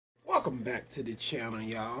Welcome back to the channel,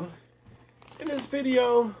 y'all. In this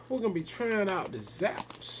video, we're gonna be trying out the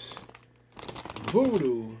Zapps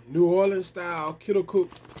Voodoo New Orleans style kettle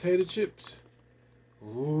cooked potato chips.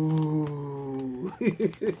 Ooh.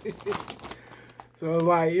 So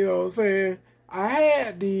like, you know what I'm saying? I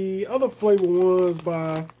had the other flavor ones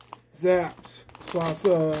by Zapps, so I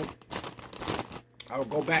said I'll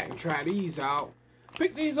go back and try these out.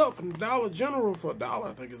 Picked these up from Dollar General for $1,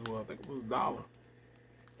 I think it was. I think it was $1.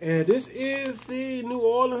 And this is the New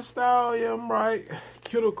Orleans style, yeah, I'm right.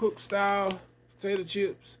 Kettle cook style potato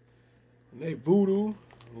chips. And they voodoo.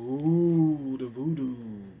 Ooh, the voodoo.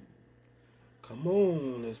 Come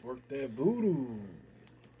on, let's work that voodoo.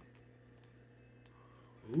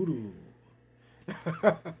 Voodoo.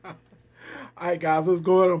 Alright guys, let's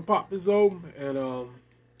go ahead and pop this open and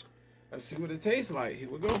let's see what it tastes like. Here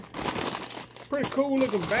we go. Pretty cool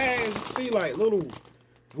looking bags. You can see like little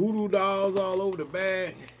voodoo dolls all over the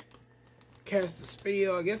bag. Cast a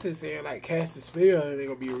spell. I guess they're saying like cast a spell and they're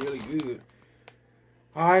gonna be really good.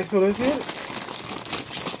 Alright, so let's hit it.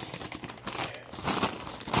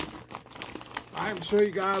 I'm gonna show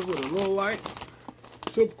you guys what it look like.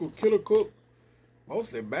 Typical kettle cook.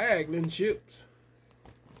 Mostly bagged in chips.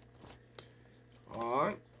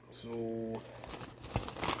 Alright, so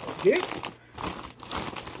let's get it.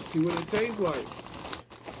 Let's see what it tastes like.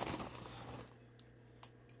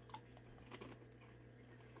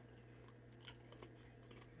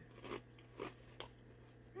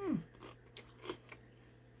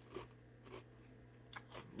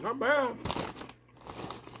 Not bad.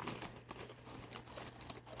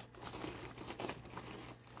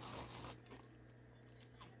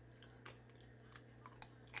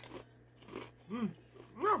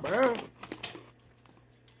 Not bad.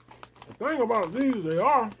 The thing about these, they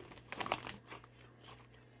are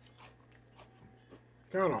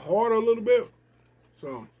kind of hard a little bit.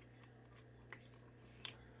 So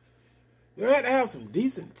you have to have some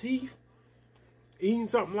decent teeth eating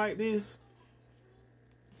something like this.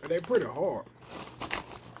 They're pretty hard,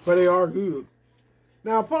 but they are good.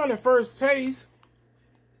 Now, upon the first taste,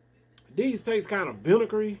 these taste kind of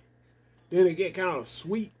vinegary. Then they get kind of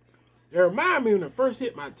sweet. They remind me when I first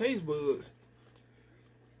hit my taste buds.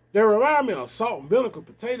 They remind me of salt and vinegar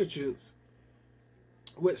potato chips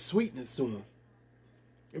with sweetness to them.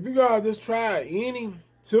 If you guys just try any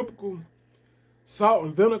typical salt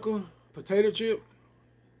and vinegar potato chip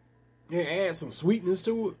and add some sweetness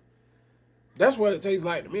to it, that's what it tastes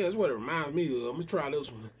like to me. That's what it reminds me of. Let me try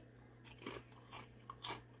this one.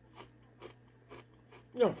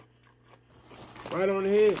 Yeah. Right on the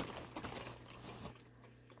head. It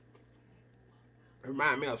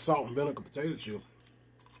reminds me of salt and vinegar potato chip.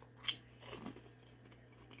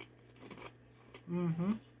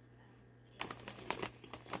 Mm-hmm.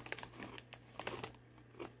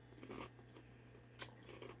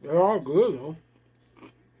 They're all good, though.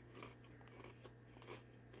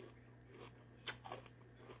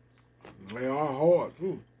 They are hard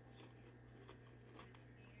too.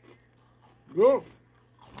 Good.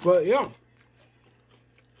 But yeah.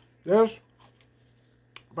 That's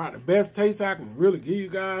about the best taste I can really give you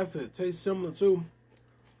guys that taste similar to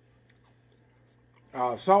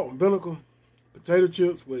salt and vinegar potato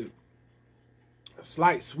chips with a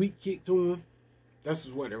slight sweet kick to them. That's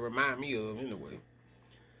just what they remind me of anyway.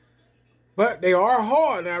 But they are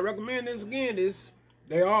hard. Now I recommend this again.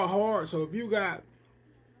 They are hard. So if you got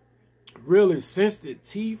really sensitive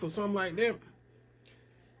teeth or something like that,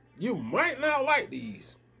 you might not like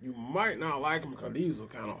these. You might not like them because these are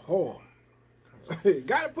kind of hard.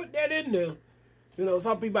 Gotta put that in there. You know,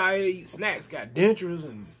 some people out here eat snacks got dentures,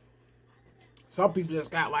 and some people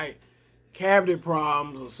just got like cavity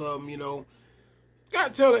problems or something, you know.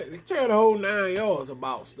 Gotta tell the whole 9 yards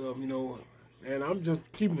about stuff, you know. And I'm just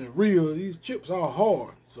keeping it real. These chips are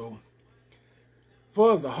hard. So, as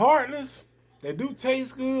far as the hardness, they do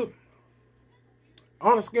taste good.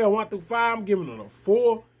 On a scale of 1 through 5, I'm giving it a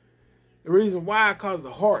 4. The reason why, because of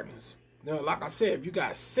the hardness. Now, like I said, if you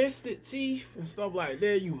got sensitive teeth and stuff like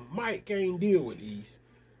that, you might can't deal with these.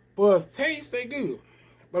 But as taste, they good.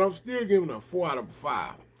 But I'm still giving it a 4 out of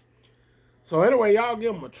 5. So anyway, y'all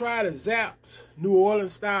give them a try. The Zapps New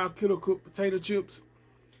Orleans style kettle cooked potato chips.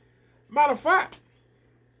 Matter of fact,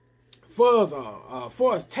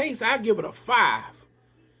 for as taste, I give it a 5.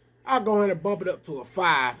 I'll go ahead and bump it up to a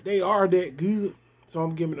 5. They are that good. So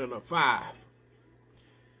I'm giving it a 5.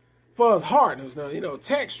 For as hardness, now, you know,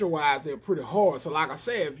 texture-wise, they're pretty hard. So like I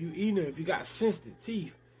said, if you got sensitive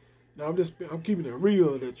teeth, now I'm keeping it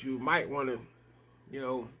real that you might want to, you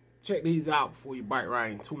know, check these out before you bite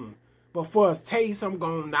right into them. But for as taste, I'm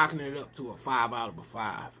going knocking it up to a 5 out of a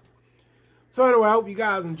 5. So anyway, I hope you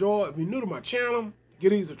guys enjoy. If you're new to my channel,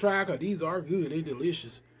 give these a try, because these are good. They're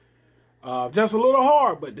delicious. Just a little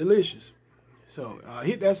hard, but delicious. So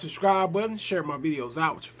hit that subscribe button. Share my videos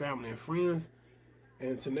out with your family and friends.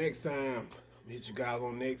 And until next time, I'll hit you guys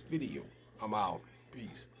on the next video. I'm out.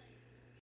 Peace.